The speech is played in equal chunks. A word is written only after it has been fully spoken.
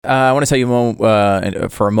I want to tell you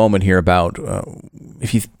for a moment here about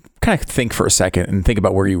if you kind of think for a second and think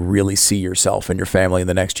about where you really see yourself and your family in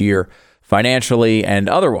the next year, financially and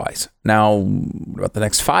otherwise. Now, about the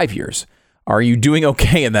next 5 years, are you doing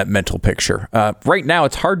okay in that mental picture? Right now,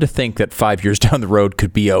 it's hard to think that 5 years down the road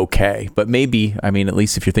could be okay, but maybe, at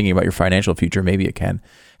least if you're thinking about your financial future, maybe it can.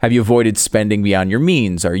 Have you avoided spending beyond your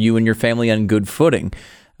means? Are you and your family on good footing?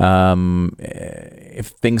 If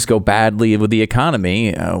things go badly with the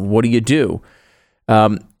economy, what do you do?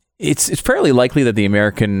 It's fairly likely that the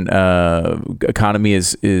American economy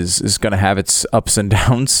is going to have its ups and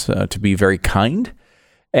downs, to be very kind.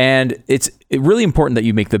 And it's really important that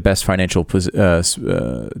you make the best financial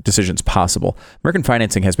decisions possible. American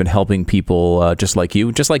Financing has been helping people just like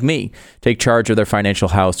you, just like me, take charge of their financial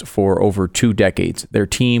house for over 2 decades. Their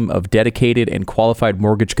team of dedicated and qualified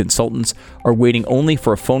mortgage consultants are waiting only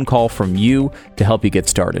for a phone call from you to help you get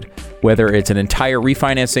started. Whether it's an entire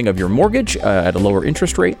refinancing of your mortgage at a lower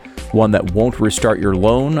interest rate, one that won't restart your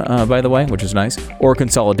loan, by the way, which is nice, or a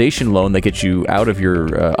consolidation loan that gets you out of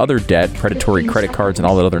your other debt, predatory credit cards, and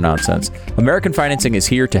all that other nonsense. American Financing is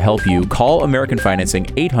here to help you. Call American Financing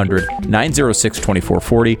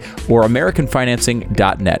 800-906-2440 or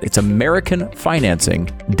AmericanFinancing.net. It's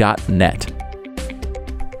AmericanFinancing.net.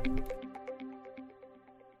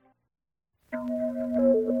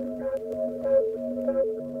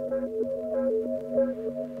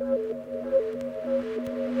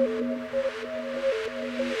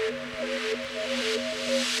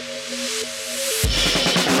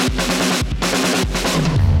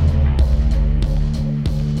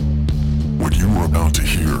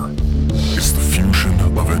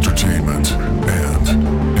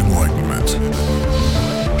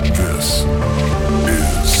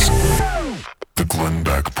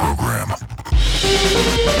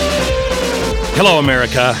 Hello,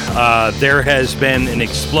 America. There has been an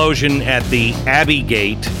explosion at the Abbey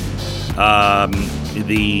Gate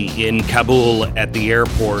in Kabul at the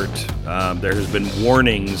airport. There has been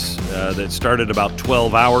warnings that started about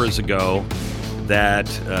 12 hours ago that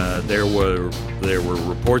there were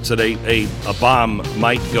reports that a bomb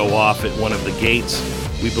might go off at one of the gates.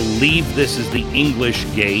 We believe this is the English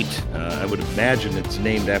Gate. I would imagine it's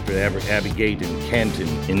named after the Abbey Gate in Kent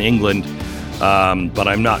in England. But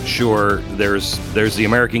I'm not sure. There's the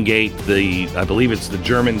American Gate, I believe it's the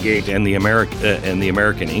German Gate, and the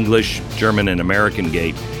American English, German and American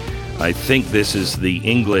Gate. I think this is the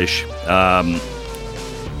English.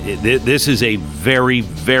 This is a very,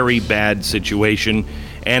 very bad situation,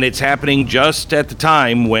 and it's happening just at the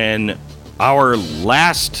time when our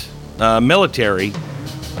last military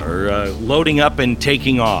are loading up and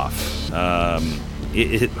taking off.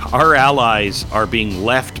 Our allies are being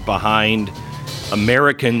left behind.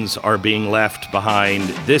 Americans are being left behind.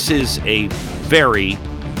 This is a very,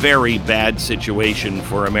 very bad situation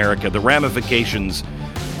for America. The ramifications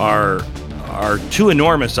are too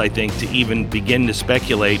enormous, I think, to even begin to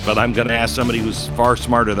speculate, but I'm going to ask somebody who's far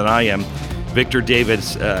smarter than I am, Victor David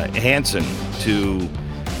Hansen, to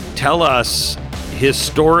tell us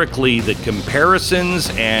historically the comparisons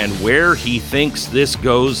and where he thinks this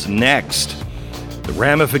goes next. The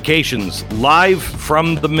ramifications, live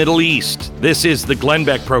from the Middle East. This is the Glenn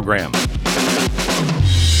Beck Program.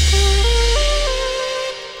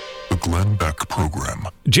 The Glenn Beck Program.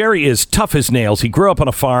 Jerry is tough as nails. He grew up on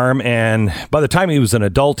a farm, and by the time he was an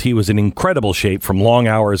adult, he was in incredible shape from long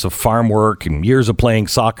hours of farm work and years of playing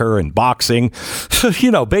soccer and boxing.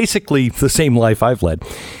 Basically the same life I've led.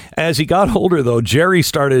 As he got older, though, Jerry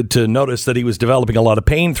started to notice that he was developing a lot of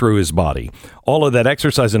pain through his body. All of that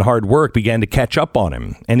exercise and hard work began to catch up on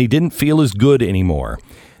him, and he didn't feel as good anymore.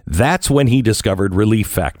 That's when he discovered Relief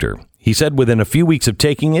Factor. He said within a few weeks of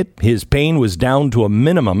taking it, his pain was down to a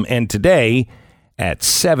minimum, and today, at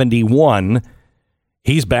 71,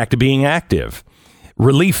 he's back to being active.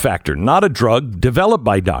 Relief Factor, not a drug, developed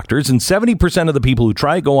by doctors, and 70% of the people who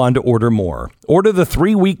try go on to order more. Order the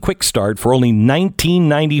 3-week quick start for only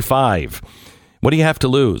 $19.95. What do you have to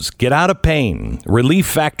lose? Get out of pain.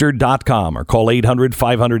 ReliefFactor.com or call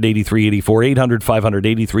 800-500-8384,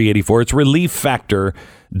 800-500-8384. It's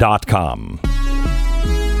ReliefFactor.com.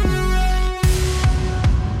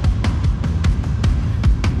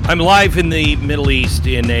 I'm live in the Middle East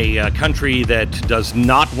in a country that does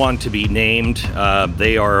not want to be named.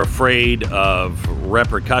 They are afraid of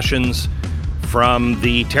repercussions from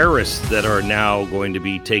the terrorists that are now going to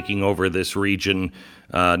be taking over this region.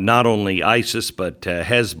 Not only ISIS, but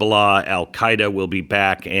Hezbollah, Al-Qaeda will be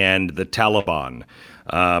back, and the Taliban.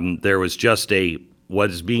 There was just what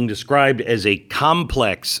is being described as a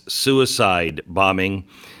complex suicide bombing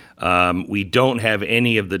We don't have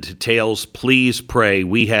any of the details. Please pray.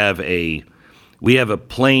 We have a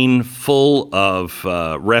plane full of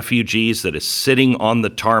refugees that is sitting on the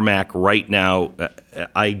tarmac right now.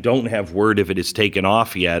 I don't have word if it is taken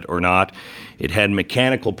off yet or not. It had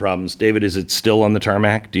mechanical problems. David, is it still on the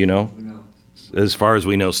tarmac? Do you know? No. As far as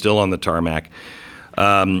we know, still on the tarmac.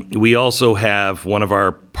 We also have one of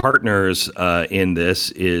our partners in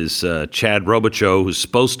this is Chad Robichaud, who's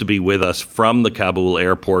supposed to be with us from the Kabul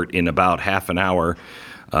airport in about half an hour.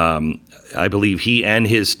 I believe he and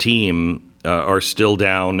his team are still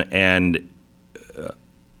down, and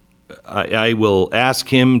I will ask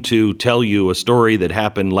him to tell you a story that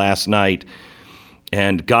happened last night,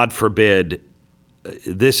 and God forbid,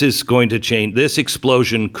 this is going to change. This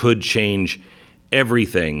explosion could change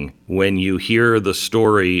everything when you hear the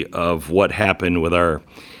story of what happened with our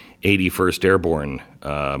 81st Airborne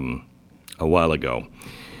a while ago.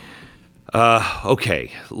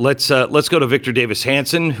 Okay, let's go to Victor Davis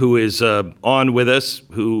Hanson, who is on with us,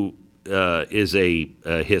 who is a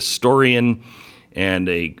historian and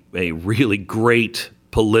a really great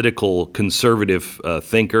political conservative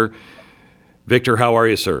thinker. Victor, how are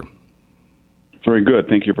you, sir? Very good.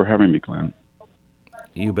 Thank you for having me, Glenn.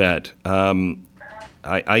 You bet.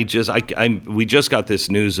 We just got this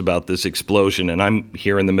news about this explosion, and I'm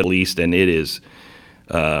here in the Middle East, and it is.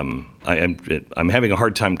 I'm having a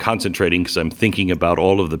hard time concentrating because I'm thinking about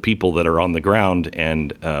all of the people that are on the ground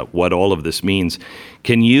and what all of this means.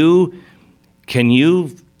 Can you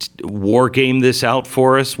war game this out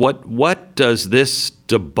for us? What does this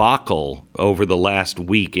debacle over the last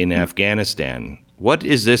week in Afghanistan? What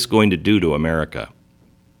is this going to do to America?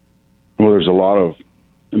 Well, there's a lot of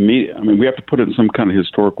we have to put it in some kind of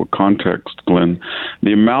historical context, Glenn.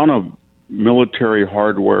 The amount of military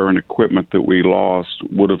hardware and equipment that we lost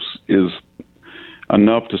is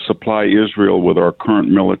enough to supply Israel with our current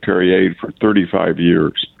military aid for 35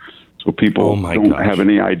 years. So people don't have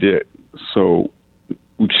any idea. So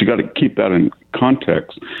we got to keep that in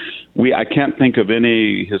context. I can't think of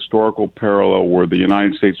any historical parallel where the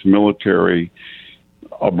United States military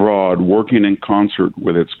abroad, working in concert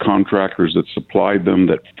with its contractors that supplied them,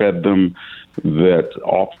 that fed them, that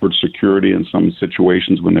offered security in some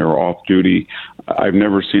situations when they were off duty. I've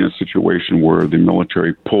never seen a situation where the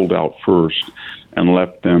military pulled out first and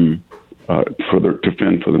left them to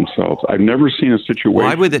fend for themselves. I've never seen a situation where...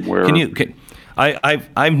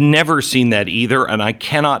 I've never seen that either, and I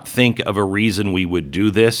cannot think of a reason we would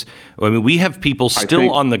do this. I mean, we have people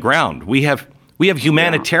still on the ground. We have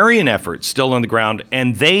humanitarian efforts still on the ground,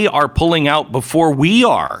 and they are pulling out before we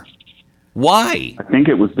are. Why? I think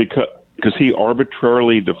it was because he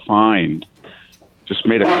arbitrarily just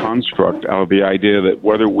made a construct out of the idea that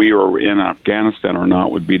whether we are in Afghanistan or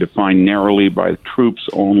not would be defined narrowly by troops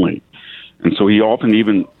only. And so he often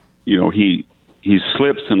even, he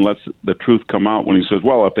slips and lets the truth come out when he says,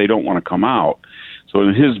 well, if they don't want to come out. So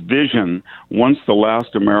in his vision, once the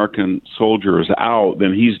last American soldier is out,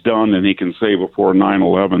 then he's done, and he can say before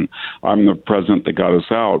 9/11, I'm the president that got us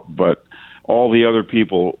out. But all the other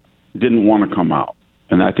people didn't want to come out.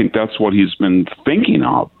 And I think that's what he's been thinking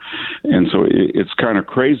of. And so it's kind of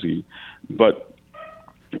crazy. But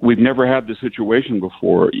we've never had this situation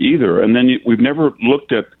before either. And then we've never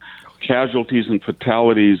looked at casualties and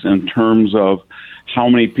fatalities in terms of how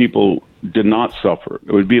many people did not suffer.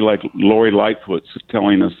 It would be like Lori Lightfoot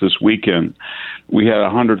telling us this weekend, we had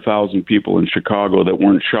 100,000 people in Chicago that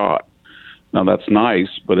weren't shot. Now, that's nice,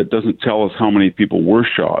 but it doesn't tell us how many people were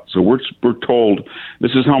shot. So we're told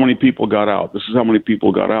this is how many people got out. This is how many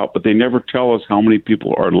people got out. But they never tell us how many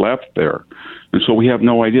people are left there. And so we have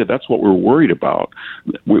no idea. That's what we're worried about.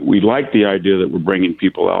 We like the idea that we're bringing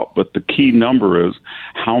people out. But the key number is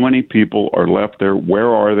how many people are left there?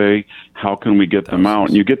 Where are they? How can we get them out?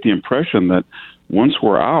 And you get the impression that once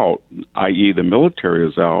we're out, i.e. the military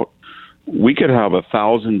is out, we could have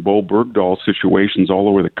 1,000 Bo Bergdahl situations all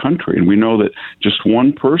over the country. And we know that just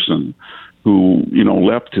one person who,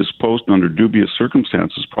 left his post under dubious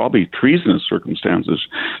circumstances, probably treasonous circumstances,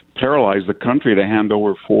 paralyzed the country to hand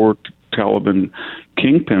over 4 Taliban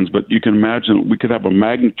kingpins. But you can imagine we could have a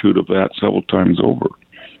magnitude of that several times over.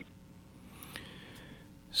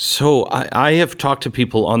 So I have talked to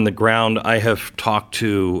people on the ground. I have talked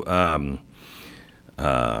to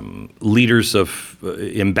leaders of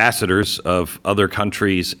ambassadors of other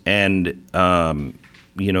countries, and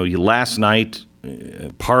last night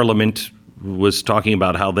Parliament was talking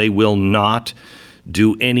about how they will not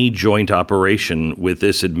do any joint operation with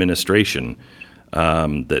this administration,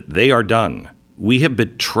 that they are done. We have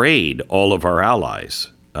betrayed all of our allies.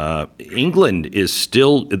 England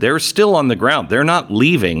they're still on the ground. They're not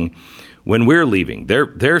leaving when we're leaving.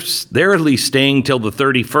 They're at least staying till the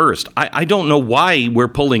 31st. I don't know why we're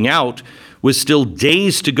pulling out with still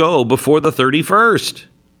days to go before the 31st.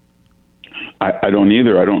 I don't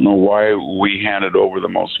either. I don't know why we handed over the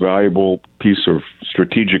most valuable piece of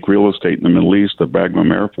strategic real estate in the Middle East, the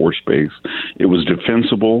Bagram Air Force Base. It was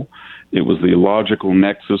defensible. It was the logical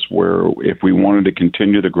nexus where if we wanted to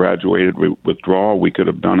continue the graduated withdrawal, we could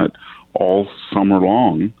have done it all summer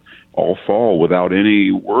long, all fall, without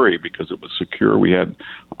any worry because it was secure. We had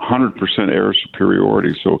 100% air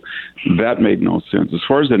superiority, so that made no sense. As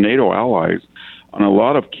far as the NATO allies, on a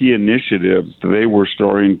lot of key initiatives, they were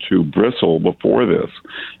starting to bristle before this,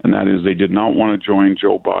 and that is they did not want to join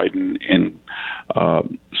Joe Biden in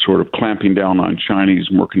sort of clamping down on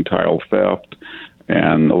Chinese mercantile theft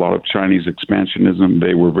and a lot of Chinese expansionism.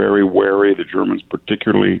 They were very wary, the Germans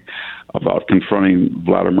particularly, about confronting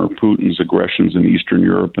Vladimir Putin's aggressions in Eastern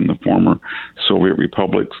Europe and the former Soviet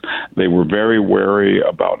republics. They were very wary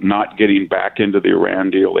about not getting back into the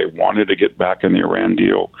Iran deal. They wanted to get back in the Iran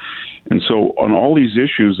deal. And so on all these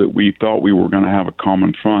issues that we thought we were going to have a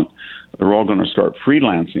common front, they're all going to start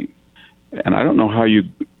freelancing. And I don't know how you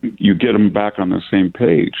get them back on the same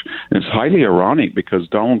page. And it's highly ironic because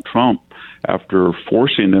Donald Trump, after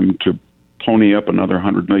forcing them to pony up another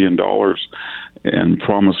 $100 million and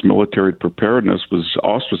promise military preparedness, was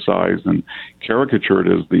ostracized and caricatured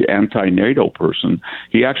as the anti-NATO person.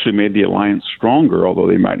 He actually made the alliance stronger, although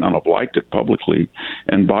they might not have liked it publicly.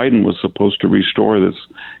 And Biden was supposed to restore this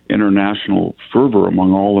international fervor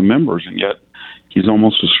among all the members, and yet he's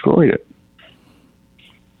almost destroyed it.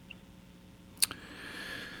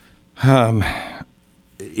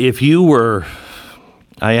 If you were,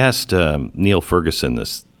 I asked Neil Ferguson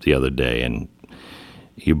this the other day, and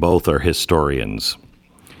you both are historians.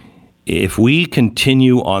 If we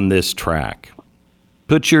continue on this track,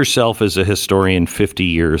 put yourself as a historian 50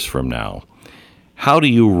 years from now, how do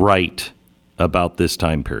you write about this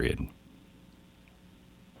time period?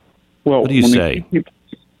 Well, what do you say?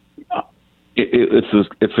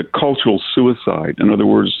 It's a cultural suicide. In other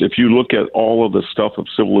words, if you look at all of the stuff of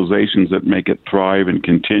civilizations that make it thrive and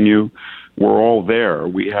continue, we're all there.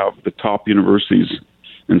 We have the top universities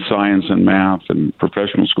in science and math and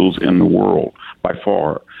professional schools in the world by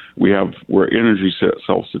far. We're energy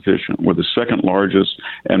self-sufficient. We're the second largest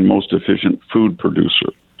and most efficient food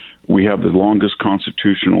producer. We have the longest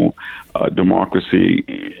constitutional democracy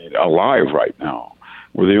alive right now.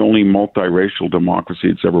 We're the only multiracial democracy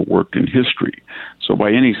that's ever worked in history. So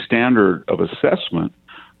by any standard of assessment,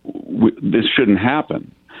 this shouldn't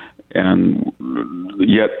happen. And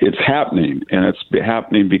yet it's happening. And it's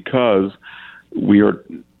happening because we are,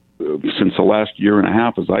 since the last year and a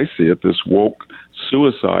half, as I see it, this woke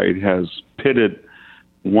suicide has pitted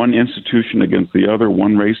one institution against the other,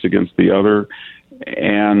 one race against the other.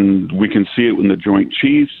 And we can see it in the Joint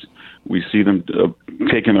Chiefs. We see them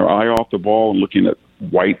taking their eye off the ball and looking at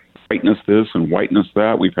whiteness this and whiteness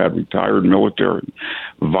that. We've had retired military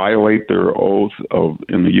violate their oath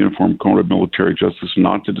in the Uniform Code of Military Justice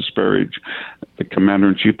not to disparage the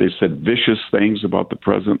commander-in-chief. They said vicious things about the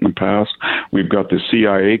president in the past. We've got the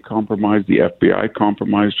CIA compromised, the FBI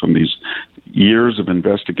compromised from these years of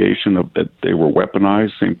investigation of that they were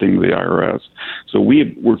weaponized. Same thing with the IRS. So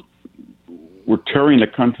we're tearing the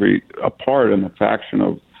country apart in the faction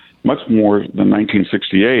of much more than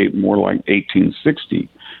 1968, more like 1860.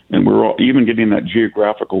 And we're all even getting that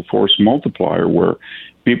geographical force multiplier where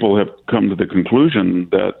people have come to the conclusion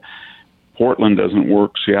that Portland doesn't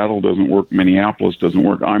work, Seattle doesn't work, Minneapolis doesn't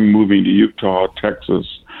work. I'm moving to Utah, Texas,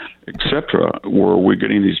 etc., where we're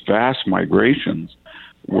getting these vast migrations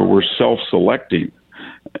where we're self-selecting.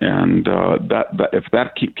 And that if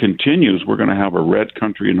that continues, we're going to have a red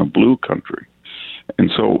country and a blue country.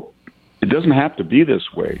 And so it doesn't have to be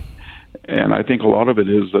this way. And I think a lot of it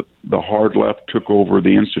is that the hard left took over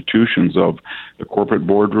the institutions of the corporate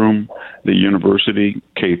boardroom, the university,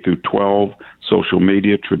 K through 12, social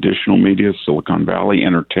media, traditional media, Silicon Valley,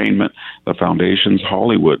 entertainment, the foundations,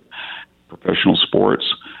 Hollywood, professional sports.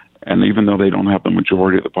 And even though they don't have the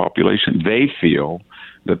majority of the population, they feel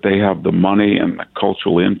that they have the money and the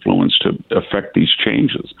cultural influence to affect these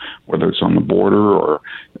changes, whether it's on the border or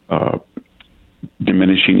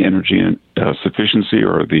diminishing energy and sufficiency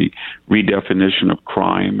or the redefinition of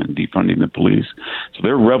crime and defunding the police. So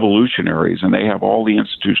they're revolutionaries, and they have all the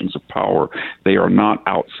institutions of power. They are not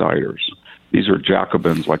outsiders. These are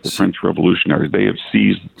Jacobins like the French revolutionaries. They have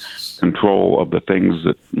seized control of the things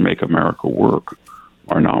that make America work.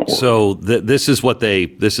 Are not working. So this is what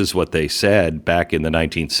they said back in the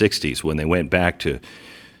 1960s when they went back to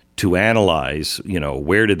analyze,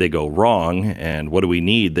 where did they go wrong and what do we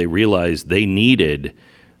need? They realized they needed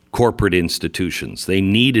corporate institutions. They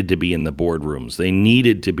needed to be in the boardrooms. They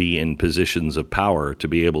needed to be in positions of power to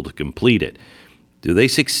be able to complete it. Do they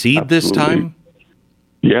succeed this time?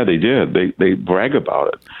 Yeah, they did. They brag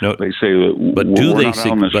about it. No, they say that. But do they?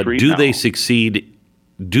 They succeed?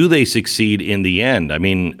 Do they succeed in the end? I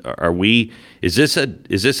mean, are we? Is this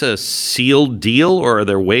a sealed deal, or are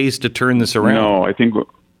there ways to turn this around?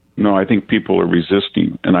 No, I think people are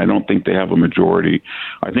resisting, and I don't think they have a majority.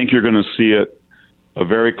 I think you're going to see a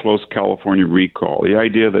very close California recall. The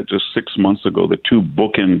idea that just 6 months ago, the two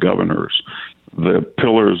bookend governors, the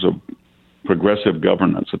pillars of progressive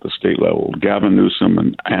governance at the state level, Gavin Newsom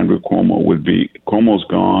and Andrew Cuomo, Cuomo's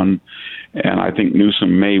gone, and I think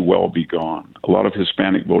Newsom may well be gone. A lot of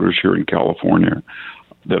Hispanic voters here in California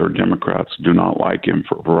that are Democrats do not like him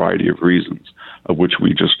for a variety of reasons, of which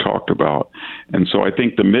we just talked about. And so I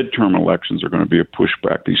think the midterm elections are going to be a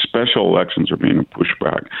pushback. These special elections are being a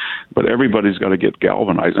pushback. But everybody's got to get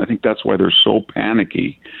galvanized. I think that's why they're so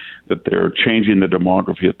panicky that they're changing the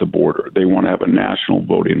demography at the border. They want to have a national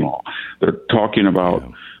voting law. They're talking about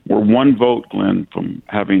we're one vote, Glenn, from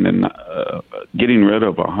having getting rid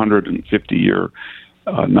of a 150-year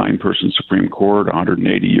 9-person Supreme Court,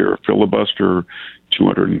 180-year filibuster,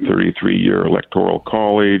 233-year electoral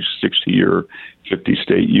college, 60-year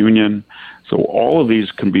 50-state union. So all of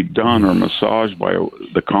these can be done or massaged by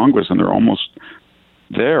the Congress, and they're almost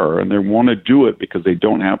there, and they want to do it because they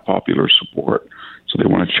don't have popular support. So they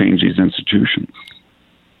want to change these institutions.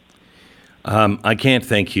 I can't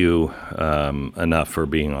thank you enough for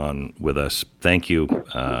being on with us. Thank you,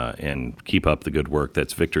 and keep up the good work.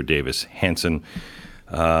 That's Victor Davis Hanson.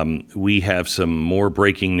 We have some more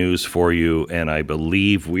breaking news for you, and I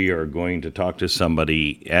believe we are going to talk to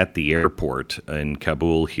somebody at the airport in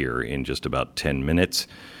Kabul here in just about 10 minutes.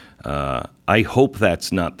 I hope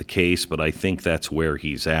that's not the case, but I think that's where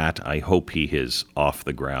he's at. I hope he is off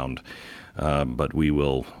the ground. But we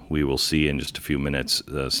will see in just a few minutes.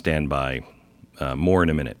 Stand by. More in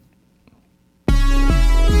a minute.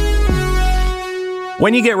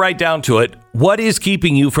 When you get right down to it, what is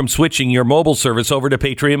keeping you from switching your mobile service over to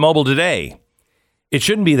Patriot Mobile today? It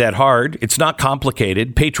shouldn't be that hard. It's not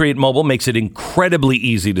complicated. Patriot Mobile makes it incredibly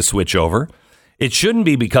easy to switch over. It shouldn't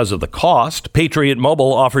be because of the cost. Patriot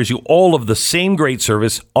Mobile offers you all of the same great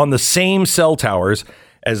service on the same cell towers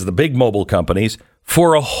as the big mobile companies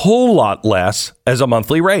for a whole lot less as a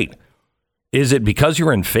monthly rate. Is it because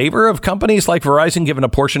you're in favor of companies like Verizon giving a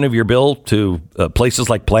portion of your bill to places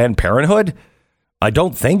like Planned Parenthood? I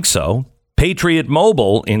don't think so. Patriot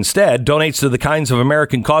Mobile instead donates to the kinds of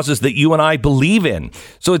American causes that you and I believe in.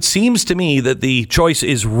 So it seems to me that the choice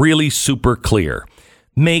is really super clear.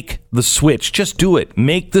 Make the switch. Just do it.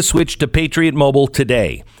 Make the switch to Patriot Mobile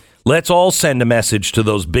today. Let's all send a message to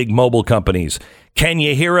those big mobile companies. Can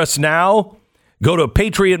you hear us now? Go to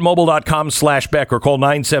patriotmobile.com/Beck or call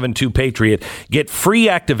 972-PATRIOT. Get free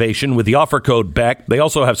activation with the offer code Beck. They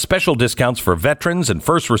also have special discounts for veterans and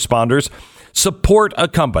first responders. Support a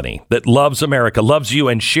company that loves America, loves you,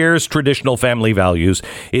 and shares traditional family values.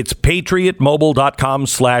 It's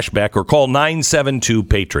patriotmobile.com/Beck or call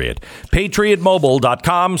 972-PATRIOT.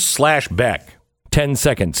 patriotmobile.com/Beck. 10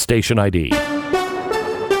 seconds, station ID.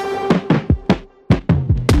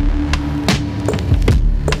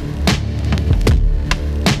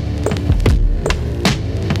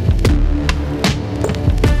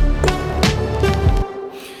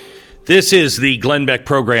 This is the Glenn Beck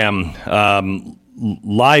program,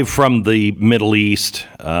 live from the Middle East.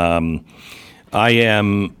 I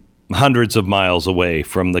am hundreds of miles away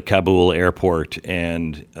from the Kabul airport,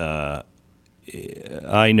 and I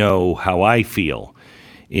know how I feel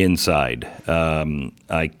inside.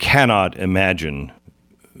 I cannot imagine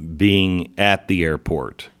being at the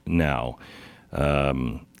airport now.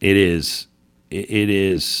 It is.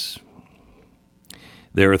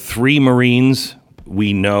 There are 3 Marines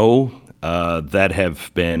we know that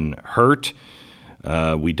have been hurt.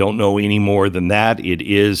 We don't know any more than that. It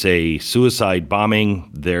is a suicide bombing.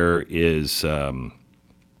 There is one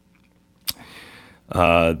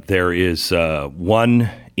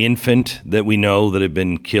infant that we know that have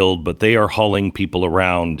been killed, but they are hauling people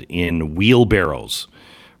around in wheelbarrows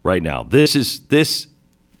right now.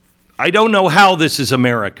 I don't know how this is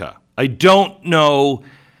America. I don't know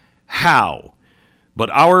how. But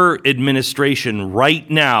our administration right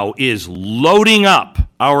now is loading up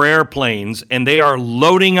our airplanes, and they are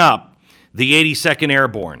loading up the 82nd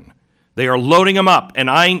Airborne. They are loading them up. And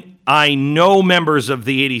I know members of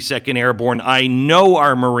the 82nd Airborne. I know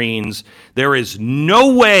our Marines. There is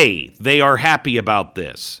no way they are happy about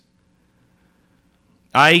this.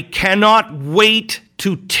 I cannot wait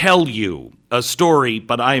to tell you a story,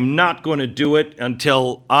 but I'm not going to do it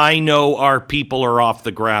until I know our people are off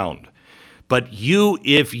the ground. But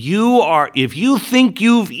if you think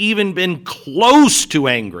you've even been close to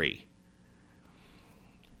angry,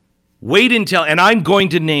 wait until, and I'm going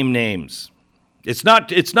to name names. It's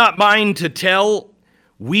not mine to tell.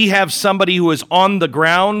 We have somebody who is on the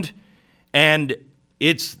ground, and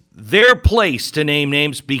it's their place to name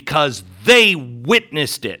names because they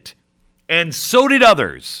witnessed it, and so did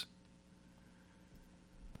others.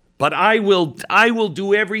 But I will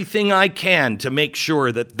do everything I can to make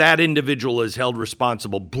sure that that individual is held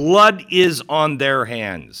responsible. Blood is on their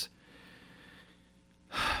hands.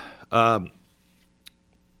 I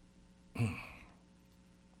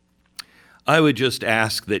would just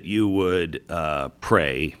ask that you would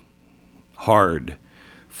pray hard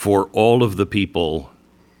for all of the people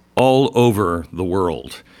all over the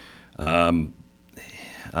world.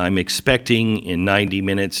 I'm expecting in 90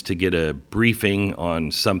 minutes to get a briefing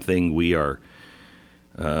on something we are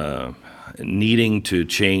needing to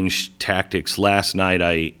change tactics. Last night,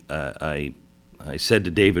 I said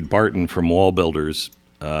to David Barton from Wall Builders,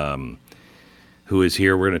 who is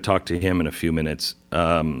here, we're going to talk to him in a few minutes.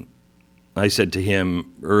 I said to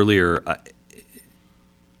him earlier,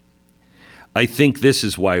 I think this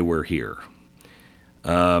is why we're here.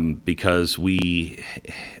 Because we,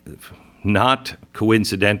 not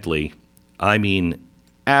coincidentally, I mean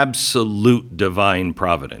absolute divine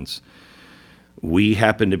providence, we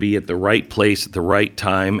happen to be at the right place at the right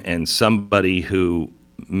time, and somebody who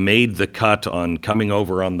made the cut on coming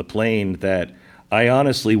over on the plane that I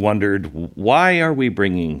honestly wondered, why are we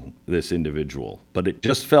bringing this individual? But it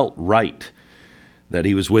just felt right that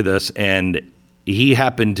he was with us, and he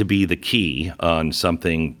happened to be the key on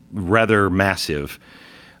something rather massive.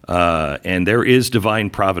 And there is divine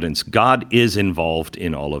providence. God is involved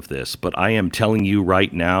in all of this. But I am telling you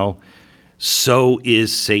right now, so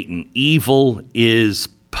is Satan. Evil is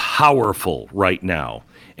powerful right now.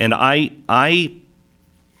 And I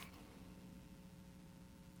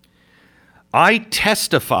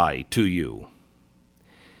testify to you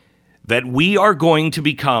that we are going to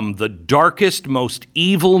become the darkest, most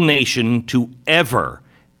evil nation to ever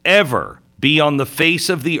be on the face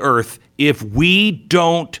of the earth if we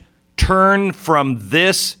don't turn from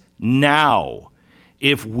this now.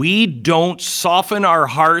 If we don't soften our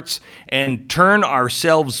hearts and turn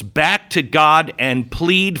ourselves back to God and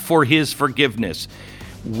plead for his forgiveness.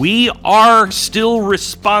 We are still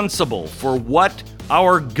responsible for what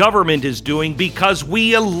our government is doing because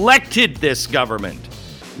we elected this government.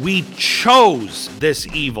 We chose this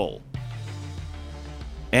evil.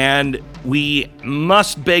 And we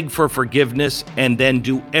must beg for forgiveness and then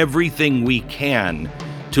do everything we can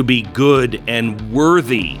to be good and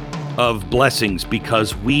worthy of blessings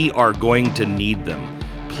because we are going to need them.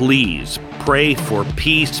 Please pray for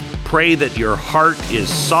peace. Pray that your heart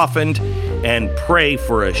is softened and pray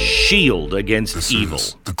for a shield against evil. This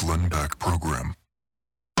is the Glenn Beck Program.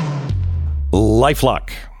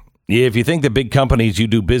 LifeLock. If you think the big companies you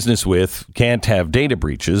do business with can't have data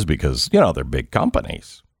breaches because, they're big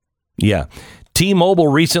companies. Yeah. T-Mobile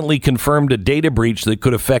recently confirmed a data breach that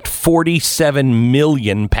could affect 47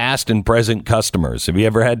 million past and present customers. Have you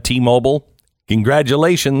ever had T-Mobile?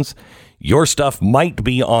 Congratulations. Your stuff might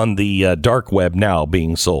be on the dark web now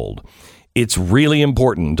being sold. It's really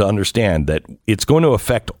important to understand that it's going to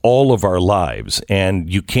affect all of our lives,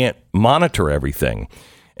 and you can't monitor everything.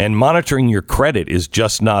 And monitoring your credit is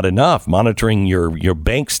just not enough. Monitoring your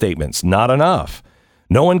bank statements, not enough.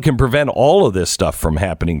 No one can prevent all of this stuff from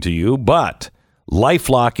happening to you, but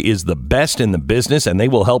LifeLock is the best in the business, and they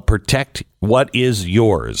will help protect what is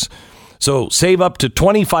yours. So save up to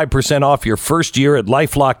 25% off your first year at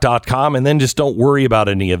LifeLock.com, and then just don't worry about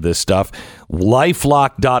any of this stuff.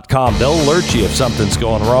 LifeLock.com. They'll alert you if something's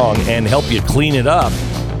going wrong and help you clean it up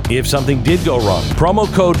if something did go wrong.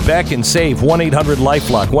 Promo code Beck and save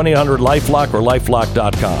 1-800-LifeLock, 1-800-LifeLock, or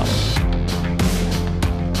LifeLock.com.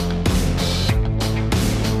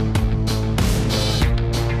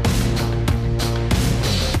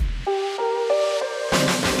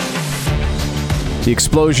 The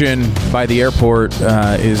explosion by the airport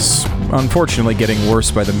is unfortunately getting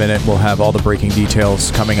worse by the minute. We'll have all the breaking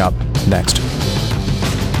details coming up next.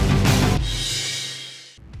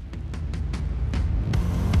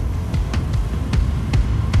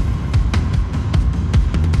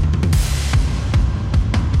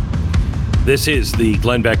 This is the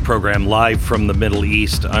Glenn Beck Program live from the Middle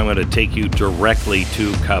East. I'm going to take you directly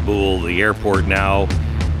to Kabul, the airport now,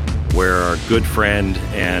 where our good friend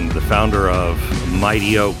and the founder of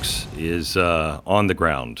Mighty Oaks is on the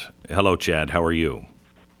ground. Hello, Chad. How are you?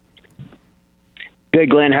 Good,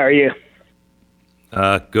 Glenn. How are you?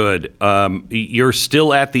 Good. You're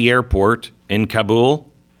still at the airport in Kabul?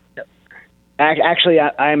 Actually,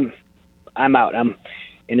 I'm out. I'm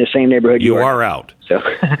in the same neighborhood you are out. So,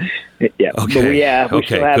 yeah. Okay. But we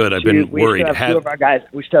still have good. I've been worried.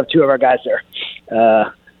 We still have two of our guys there.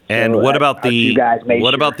 And what about the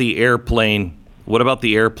airplane? What about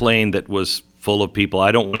the airplane that was full of people?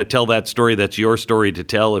 I don't want to tell that story. That's your story to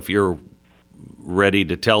tell if you're ready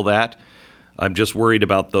to tell that. I'm just worried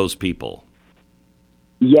about those people.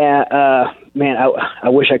 Yeah, man, I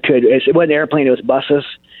wish I could. It wasn't an airplane, it was buses.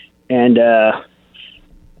 And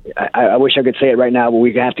I wish I could say it right now, but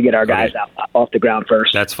we have to get our guys out off the ground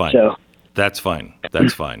first. That's fine. So. That's fine.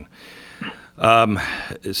 That's fine.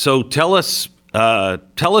 So tell us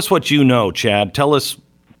what you know, Chad. Tell us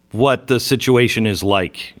what the situation is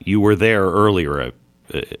like. You were there earlier,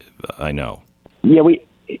 I know. Yeah, we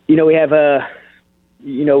have us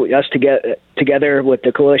together with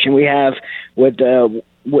the coalition we have with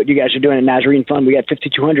what you guys are doing at Nazarene Fund. We got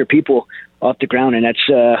 5,200 people off the ground, and that's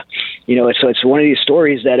it's one of these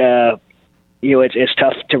stories that it's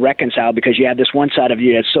tough to reconcile, because you have this one side of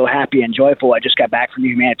you that's so happy and joyful. I just got back from the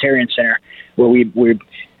humanitarian center where we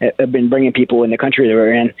have been bringing people in the country that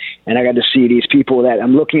we're in, and I got to see these people that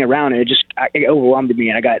I'm looking around, and it overwhelmed me,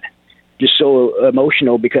 and I got just so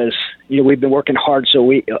emotional because we've been working hard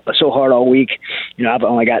so hard all week. I've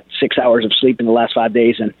only got 6 hours of sleep in the last 5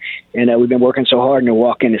 days, and we've been working so hard, and to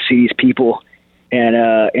walk in to see these people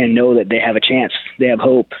and know that they have a chance, they have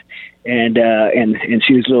hope, and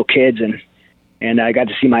see these little kids, and I got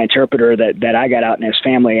to see my interpreter that I got out, and his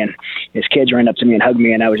family and his kids ran up to me and hugged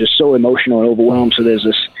me, and I was just so emotional and overwhelmed. So there's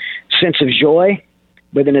this sense of joy,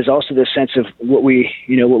 but then there's also this sense of what we've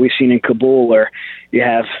seen in Kabul, where you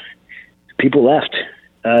have people left,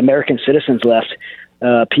 American citizens left,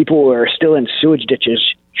 people who are still in sewage ditches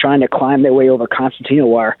trying to climb their way over Constantino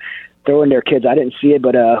Wire, throwing their kids. I didn't see it,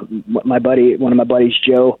 but one of my buddies,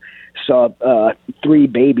 Joe, saw 3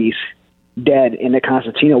 babies dead in the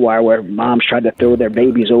Constantino Wire, where moms tried to throw their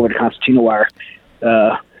babies over the Constantino Wire,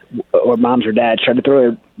 or moms or dads tried to throw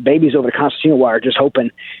their babies over the Constantino Wire, just hoping,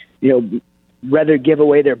 rather give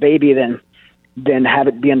away their baby than have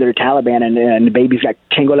it be under the Taliban, and the babies got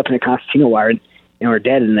tangled up in the Constantino Wire and are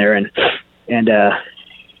dead in there, and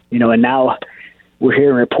now we're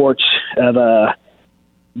hearing reports of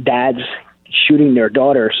dads shooting their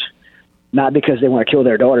daughters, not because they want to kill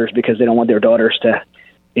their daughters, because they don't want their daughters to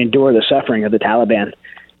endure the suffering of the Taliban.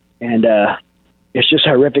 And it's just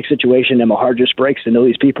a horrific situation, and my heart just breaks to know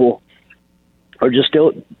these people are just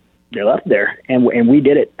they're left there, and we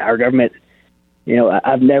did it. Our government,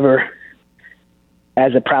 I've never,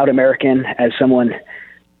 as a proud American, as someone,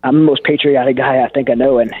 I'm the most patriotic guy I think I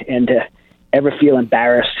know, and to ever feel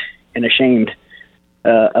embarrassed and ashamed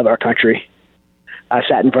of our country. I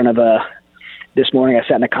sat in front of this morning, I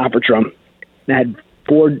sat in a conference room, and I had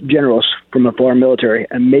 4 generals from a foreign military,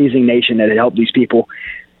 amazing nation that had helped these people,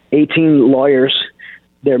 18 lawyers,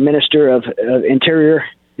 their Minister of Interior,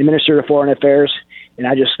 the Minister of Foreign Affairs, and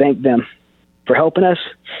I just thanked them for helping us,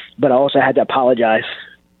 but I also had to apologize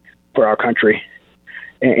for our country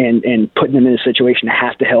and putting them in a situation to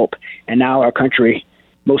have to help. And now our country,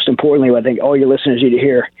 most importantly, what I think all your listeners need to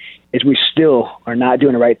hear is we still are not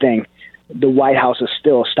doing the right thing. The White House is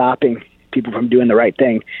still stopping people from doing the right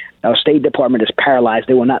thing. Our State Department is paralyzed.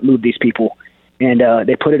 They will not move these people. And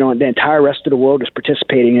they put it on, the entire rest of the world is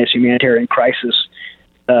participating in this humanitarian crisis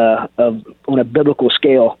on a biblical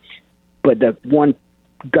scale. But the one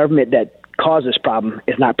government that caused this problem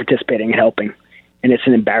is not participating and helping. And it's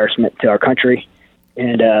an embarrassment to our country.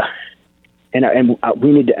 And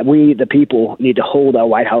we the people need to hold our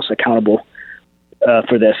White House accountable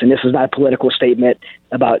for this. And this is not a political statement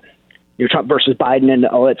about Trump versus Biden and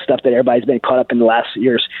all that stuff that everybody's been caught up in the last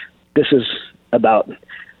years. This is about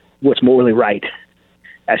what's morally right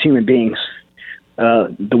as human beings.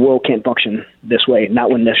 The world can't function this way,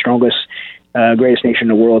 not when the strongest, greatest nation in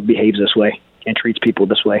the world behaves this way and treats people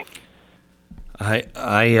this way. I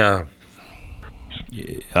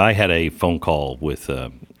had a phone call with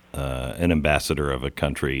an ambassador of a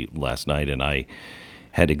country last night, and I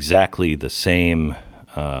had exactly the same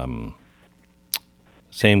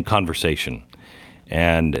conversation,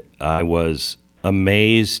 and I was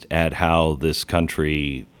amazed at how this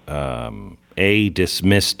country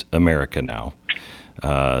dismissed America now,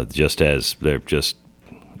 just as they're just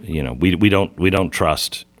we don't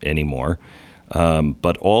trust anymore,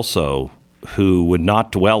 but also who would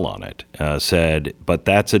not dwell on it, said, but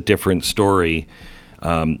that's a different story.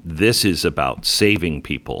 This is about saving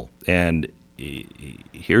people, and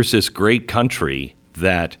here's this great country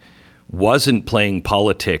that wasn't playing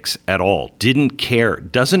politics at all, didn't care,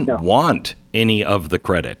 doesn't want any of the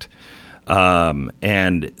credit.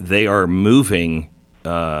 And they are moving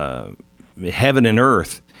heaven and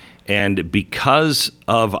earth. And because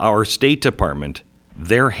of our State Department,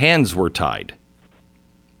 their hands were tied.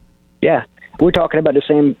 Yeah, we're talking about the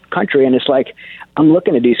same country, and it's like, I'm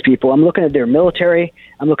looking at these people. I'm looking at their military.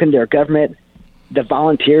 I'm looking at their government, the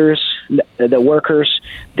volunteers, the workers.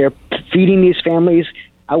 They're feeding these families.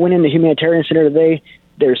 I went in the humanitarian center today.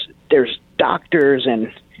 There's doctors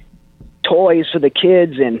and toys for the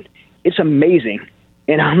kids, and it's amazing.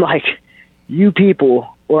 And I'm like, you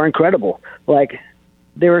people are incredible. Like,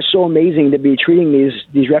 they are so amazing to be treating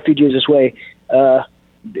these refugees this way.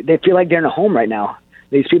 They feel like they're in a home right now.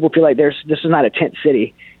 These people feel like this is not a tent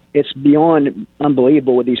city. It's beyond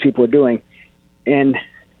unbelievable what these people are doing. And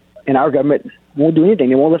our government won't do anything.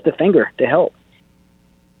 They won't lift a finger to help.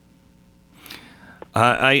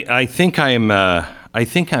 I think I'm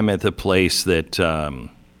at the place that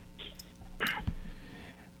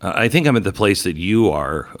you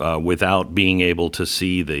are without being able to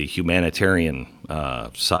see the humanitarian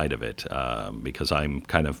side of it, because I'm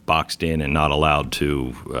kind of boxed in and not allowed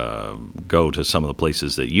to go to some of the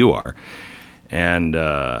places that you are. And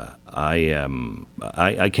I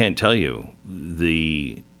can't tell you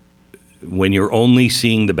when you're only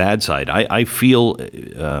seeing the bad side. I feel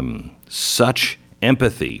such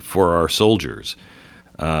empathy for our soldiers.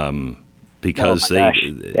 Because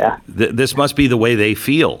this must be the way they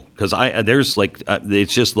feel. Because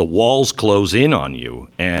it's just the walls close in on you,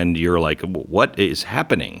 and you're like, what is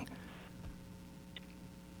happening?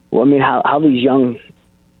 Well, I mean, how these young,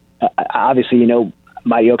 obviously,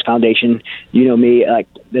 Mighty Oaks Foundation, me, like,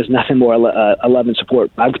 there's nothing more I love and support.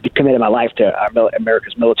 I've committed my life to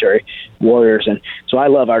America's military warriors, and so I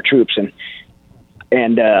love our troops,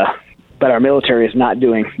 but our military is not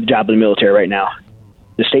doing the job of the military right now.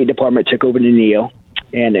 The State Department took over the NEO,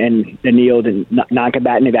 and the NEO, the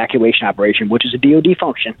non-combatant evacuation operation, which is a DoD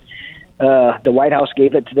function. The White House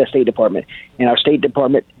gave it to the State Department, and our State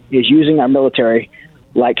Department is using our military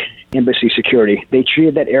like embassy security. They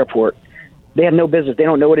treated that airport. They have no business. They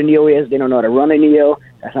don't know what a NEO is. They don't know how to run a NEO.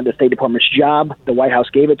 That's not the State Department's job. The White House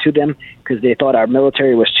gave it to them because they thought our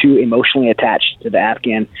military was too emotionally attached to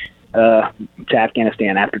to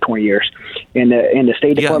Afghanistan after 20 years. And the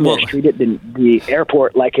State Department has treated the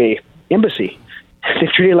airport like a embassy. They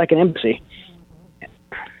treated it like an embassy.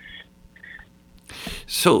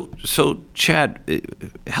 So Chad,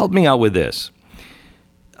 help me out with this.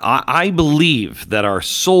 I believe that our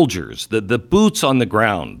soldiers, the boots on the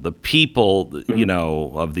ground, the people,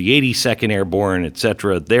 of the 82nd Airborne, et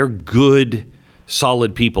cetera, they're good,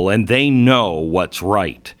 solid people, and they know what's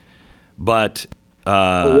right. But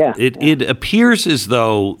it appears as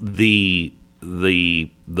though the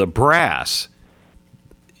brass,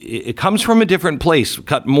 it comes from a different place,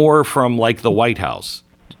 cut more from like the White House.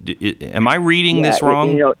 Am I reading this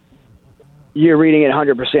wrong? You're reading it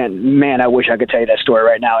 100%. Man, I wish I could tell you that story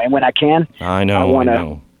right now. And when I can, I want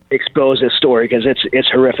to expose this story because it's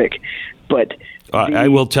horrific. But I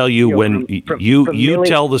will tell you when you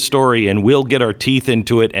tell the story, and we'll get our teeth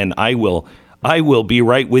into it, and I will be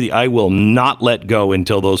right with you. I will not let go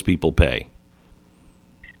until those people pay.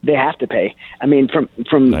 They have to pay. I mean, from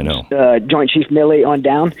Joint Chief Milley on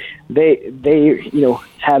down, they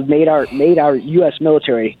have made our U.S.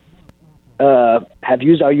 military have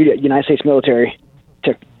used our United States military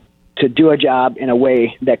to do a job in a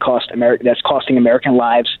way that that's costing American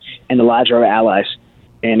lives and the lives of our allies.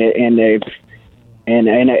 And I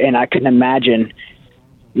couldn't imagine,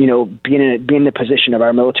 being in the position of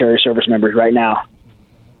our military service members right now,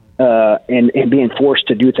 and being forced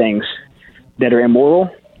to do things that are immoral,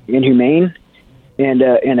 inhumane, and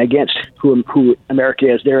against who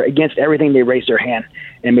America is. They're against everything they raised their hand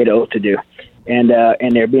and made an oath to do. And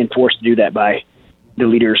they're being forced to do that by the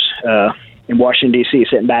leaders in Washington, D.C.,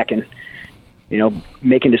 sitting back and,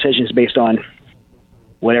 making decisions based on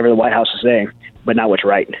whatever the White House is saying, but not what's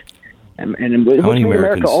right. And what made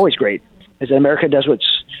America always great is that America does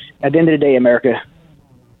at the end of the day, America,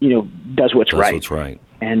 does what's right. What's right.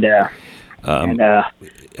 And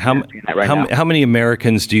how many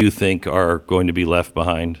Americans do you think are going to be left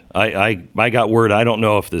behind? I got word. I don't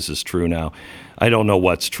know if this is true now. I don't know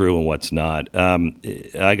what's true and what's not.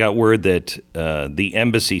 I got word that the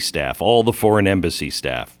embassy staff, all the foreign embassy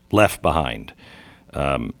staff, left behind.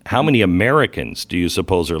 How many Americans do you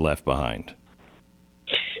suppose are left behind?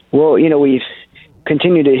 Well, we've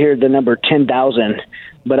continued to hear the number 10,000,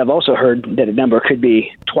 but I've also heard that the number could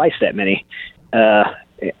be twice that many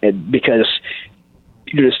because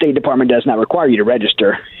the State Department does not require you to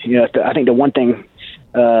register. I think the one thing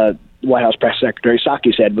White House Press Secretary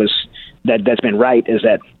Psaki said was that's been right is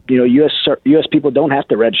that U.S. people don't have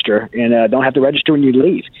to register and don't have to register when you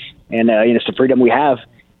leave, and it's the freedom we have,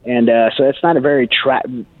 and so that's not a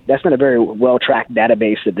very well tracked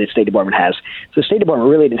database that the State Department has. So the State Department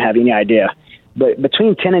really didn't have any idea, but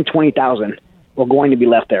between 10 and 20,000 were going to be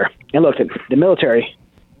left there. And look, the military,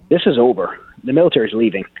 this is over. The military's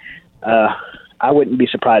leaving. I wouldn't be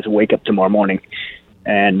surprised to wake up tomorrow morning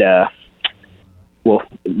and.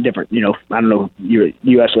 Different, I don't know, your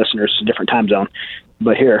U.S. listeners, different time zone,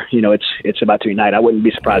 but here, it's about to be night. I wouldn't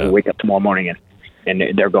be surprised to wake up tomorrow morning and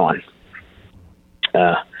they're gone.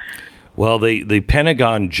 Well, the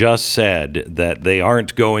Pentagon just said that they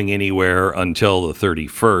aren't going anywhere until the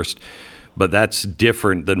 31st, but that's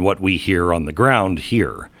different than what we hear on the ground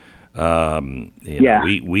here.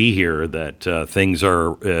 We hear that things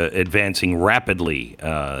are advancing rapidly,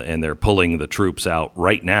 and they're pulling the troops out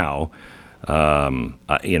right now.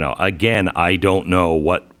 Again, I don't know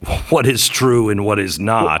what is true and what is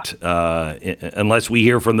not, unless we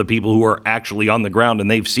hear from the people who are actually on the ground and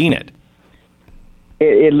they've seen it.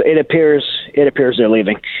 It appears they're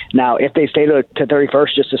leaving. Now, if they stay to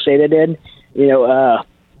 31st just to say they did,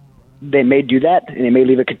 they may do that, and they may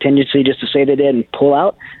leave a contingency just to say they did and pull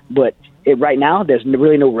out. But right now, there's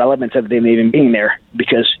really no relevance of them even being there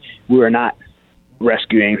because we are not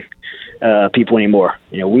rescuing people anymore.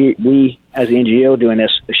 We as the NGO doing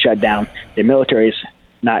this shut down. The military's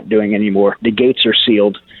not doing anymore. The gates are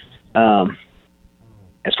sealed. As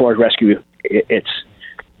far as rescue, it's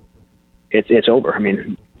over. I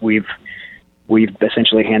mean, we've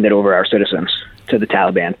essentially handed over our citizens to the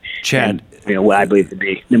Taliban. Chad, and, what I believe to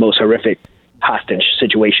be the most horrific hostage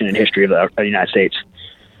situation in history of the United States.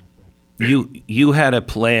 You had a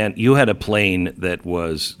plan. You had a plane that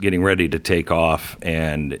was getting ready to take off,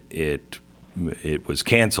 and it was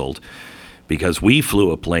canceled because we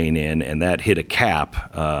flew a plane in, and that hit a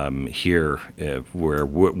cap here where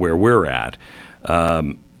we're at. Are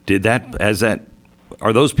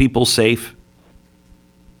those people safe?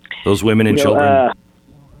 Those women and children.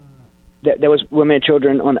 There was women and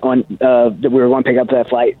children on that we were going to pick up that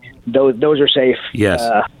flight. Those are safe. Yes.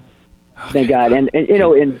 Thank God.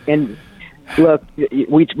 And look,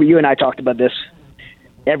 you and I talked about this.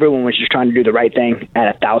 Everyone was just trying to do the right thing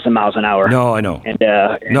at 1,000 miles an hour. No, I know.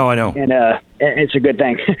 No, I know. And it's a good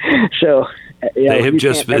thing. So they've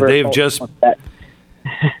just.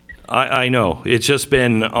 I know. It's just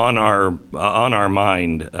been on our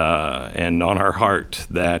mind and on our heart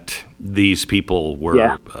that these people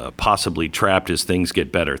were possibly trapped as things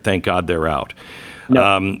get better. Thank God they're out.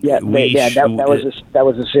 No, that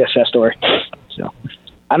was a success story. So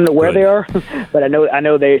I don't know where they are, but I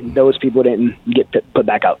know those people didn't get put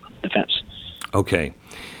back out the fence. Okay,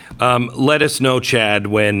 let us know, Chad,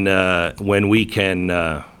 when we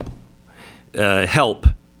can help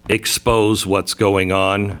expose what's going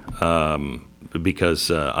on, because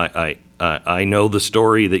I know the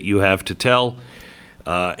story that you have to tell,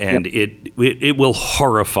 and it will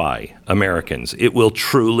horrify Americans. It will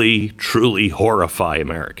truly, truly horrify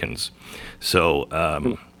Americans. So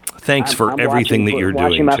thanks for everything that you're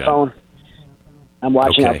doing, my Chad. phone. I'm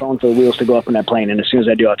watching my phone for the wheels to go up on that plane, and as soon as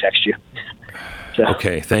I do, I'll text you. So.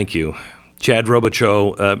 Okay, thank you. Chad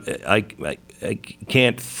Robichaux, I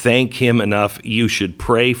can't thank him enough. You should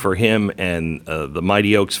pray for him and the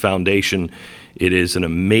Mighty Oaks Foundation. It is an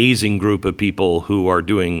amazing group of people who are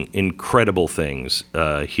doing incredible things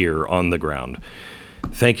here on the ground.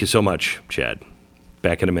 Thank you so much, Chad.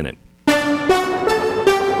 Back in a minute.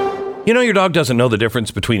 You know, your dog doesn't know the difference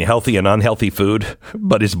between healthy and unhealthy food,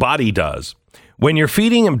 but his body does. When you're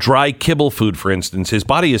feeding him dry kibble food, for instance, his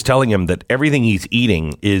body is telling him that everything he's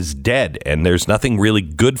eating is dead and there's nothing really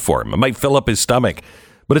good for him. It might fill up his stomach,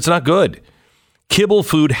 but it's not good. Kibble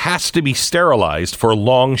food has to be sterilized for a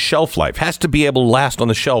long shelf life, has to be able to last on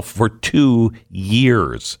the shelf for 2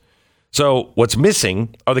 years. So what's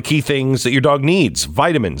missing are the key things that your dog needs: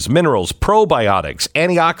 vitamins, minerals, probiotics,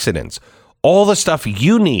 antioxidants, all the stuff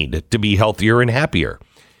you need to be healthier and happier.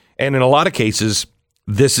 And in a lot of cases,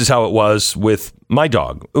 this is how it was with my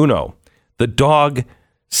dog, Uno. The dog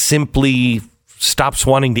simply stops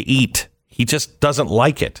wanting to eat. He just doesn't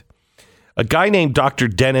like it. A guy named Dr.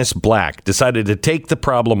 Dennis Black decided to take the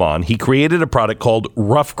problem on. He created a product called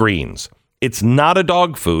Rough Greens. It's not a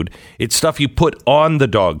dog food. It's stuff you put on the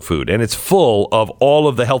dog food, and it's full of all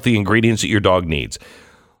of the healthy ingredients that your dog needs.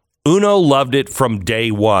 Uno loved it from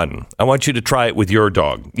day one. I want you to try it with your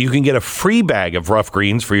dog. You can get a free bag of Rough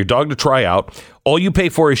Greens for your dog to try out. All you pay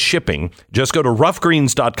for is shipping. Just go to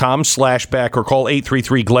roughgreens.com/Beck or call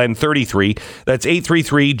 833-GLEN-33. That's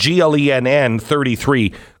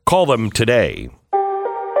 833-GLENN-33. Call them today.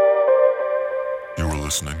 You are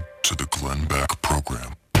listening to to the Glenn Beck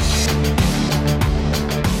Program.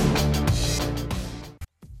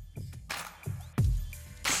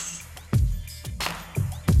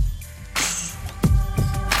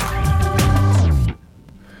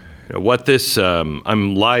 What this,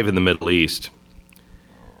 I'm live in the Middle East,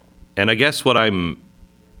 and I guess what I'm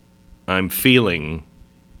feeling,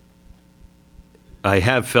 I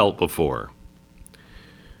have felt before,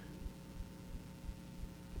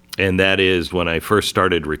 and that is when I first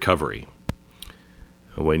started recovery.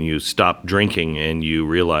 When you stop drinking and you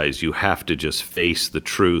realize you have to just face the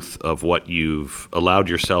truth of what you've allowed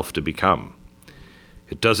yourself to become.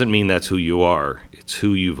 It doesn't mean that's who you are, it's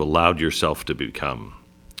who you've allowed yourself to become.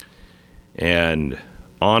 And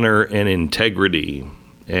honor and integrity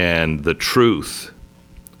and the truth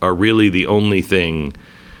are really the only thing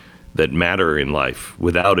that matter in life.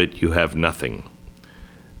 Without it, you have nothing.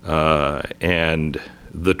 And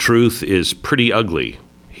the truth is pretty ugly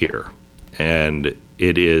here. And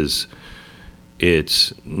you're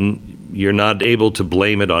not able to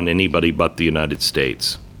blame it on anybody but the United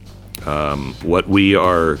States. What we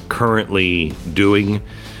are currently doing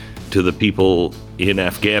to the people in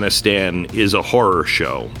Afghanistan is a horror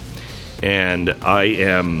show. And I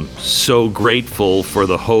am so grateful for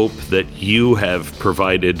the hope that you have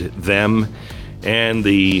provided them and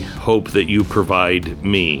the hope that you provide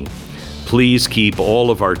me. Please keep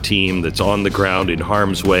all of our team that's on the ground in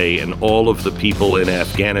harm's way and all of the people in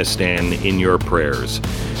Afghanistan in your prayers.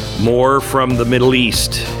 More from the Middle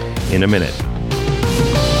East in a minute.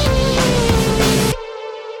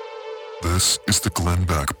 This is the Glenn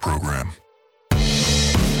Beck Program.